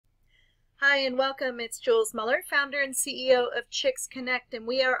Hi and welcome. It's Jules Muller, founder and CEO of Chicks Connect, and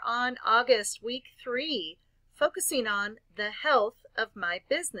we are on August week 3, focusing on the health of my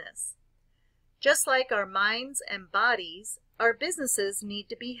business. Just like our minds and bodies, our businesses need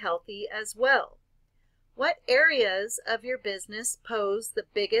to be healthy as well. What areas of your business pose the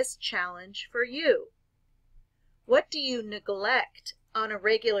biggest challenge for you? What do you neglect on a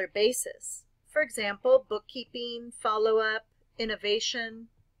regular basis? For example, bookkeeping, follow-up, innovation.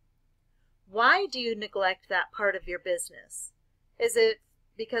 Why do you neglect that part of your business? Is it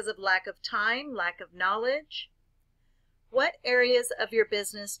because of lack of time, lack of knowledge? What areas of your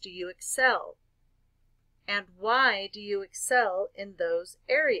business do you excel? And why do you excel in those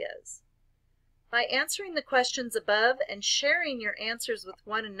areas? By answering the questions above and sharing your answers with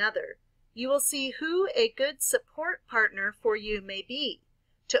one another, you will see who a good support partner for you may be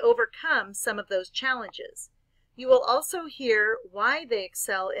to overcome some of those challenges. You will also hear why they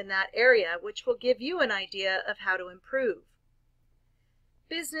excel in that area, which will give you an idea of how to improve.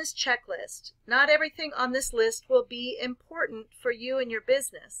 Business checklist. Not everything on this list will be important for you and your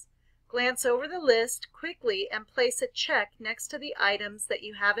business. Glance over the list quickly and place a check next to the items that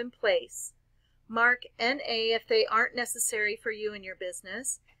you have in place. Mark NA if they aren't necessary for you and your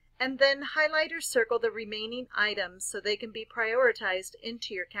business, and then highlight or circle the remaining items so they can be prioritized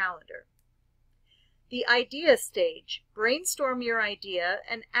into your calendar. The idea stage. Brainstorm your idea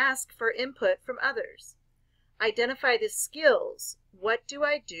and ask for input from others. Identify the skills. What do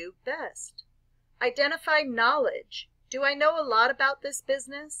I do best? Identify knowledge. Do I know a lot about this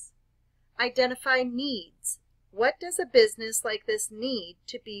business? Identify needs. What does a business like this need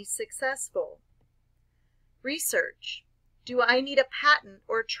to be successful? Research. Do I need a patent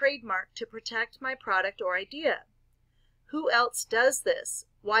or trademark to protect my product or idea? Who else does this?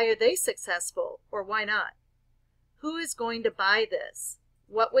 Why are they successful, or why not? Who is going to buy this?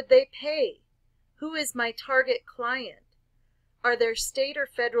 What would they pay? Who is my target client? Are there state or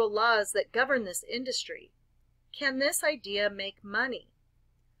federal laws that govern this industry? Can this idea make money?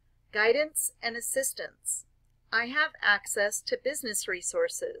 Guidance and assistance. I have access to business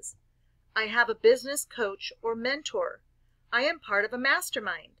resources. I have a business coach or mentor. I am part of a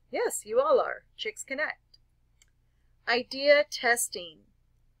mastermind. Yes, you all are. Chicks Connect. Idea testing.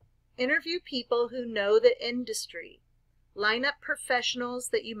 Interview people who know the industry. Line up professionals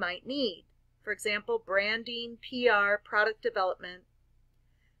that you might need. For example, branding, PR, product development.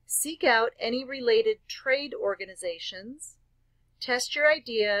 Seek out any related trade organizations. Test your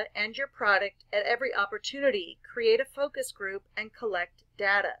idea and your product at every opportunity. Create a focus group and collect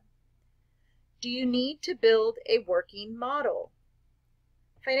data. Do you need to build a working model?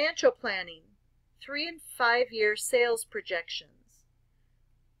 Financial planning. 3- and 5-year sales projections.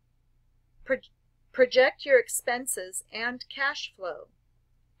 Project your expenses and cash flow.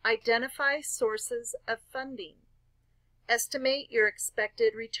 Identify sources of funding. Estimate your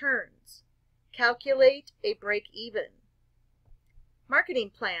expected returns. Calculate a break-even.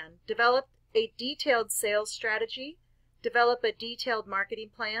 Marketing plan. Develop a detailed sales strategy. Develop a detailed marketing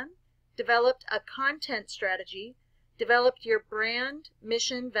plan. Develop a content strategy. Develop your brand,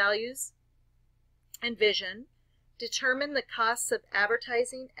 mission, values, and vision. Determine the costs of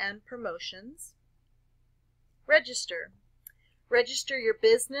advertising and promotions. Register. Register your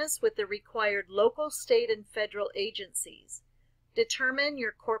business with the required local, state, and federal agencies. Determine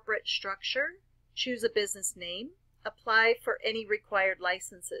your corporate structure. Choose a business name. Apply for any required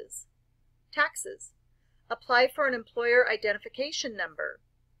licenses. Taxes. Apply for an employer identification number.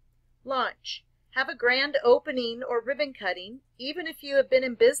 Launch. Have a grand opening or ribbon cutting. Even if you have been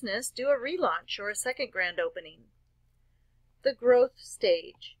in business, do a relaunch or a second grand opening. The growth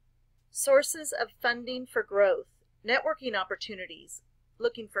stage. Sources of funding for growth. Networking opportunities.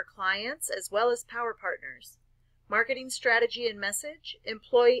 Looking for clients as well as power partners. Marketing strategy and message.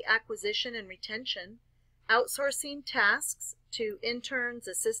 Employee acquisition and retention. Outsourcing tasks to interns,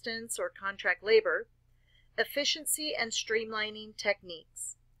 assistants, or contract labor. Efficiency and streamlining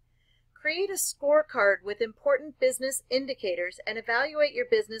techniques. Create a scorecard with important business indicators and evaluate your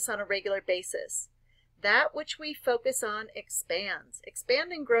business on a regular basis. That which we focus on expands.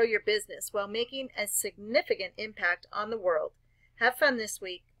 Expand and grow your business while making a significant impact on the world. Have fun this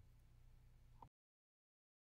week.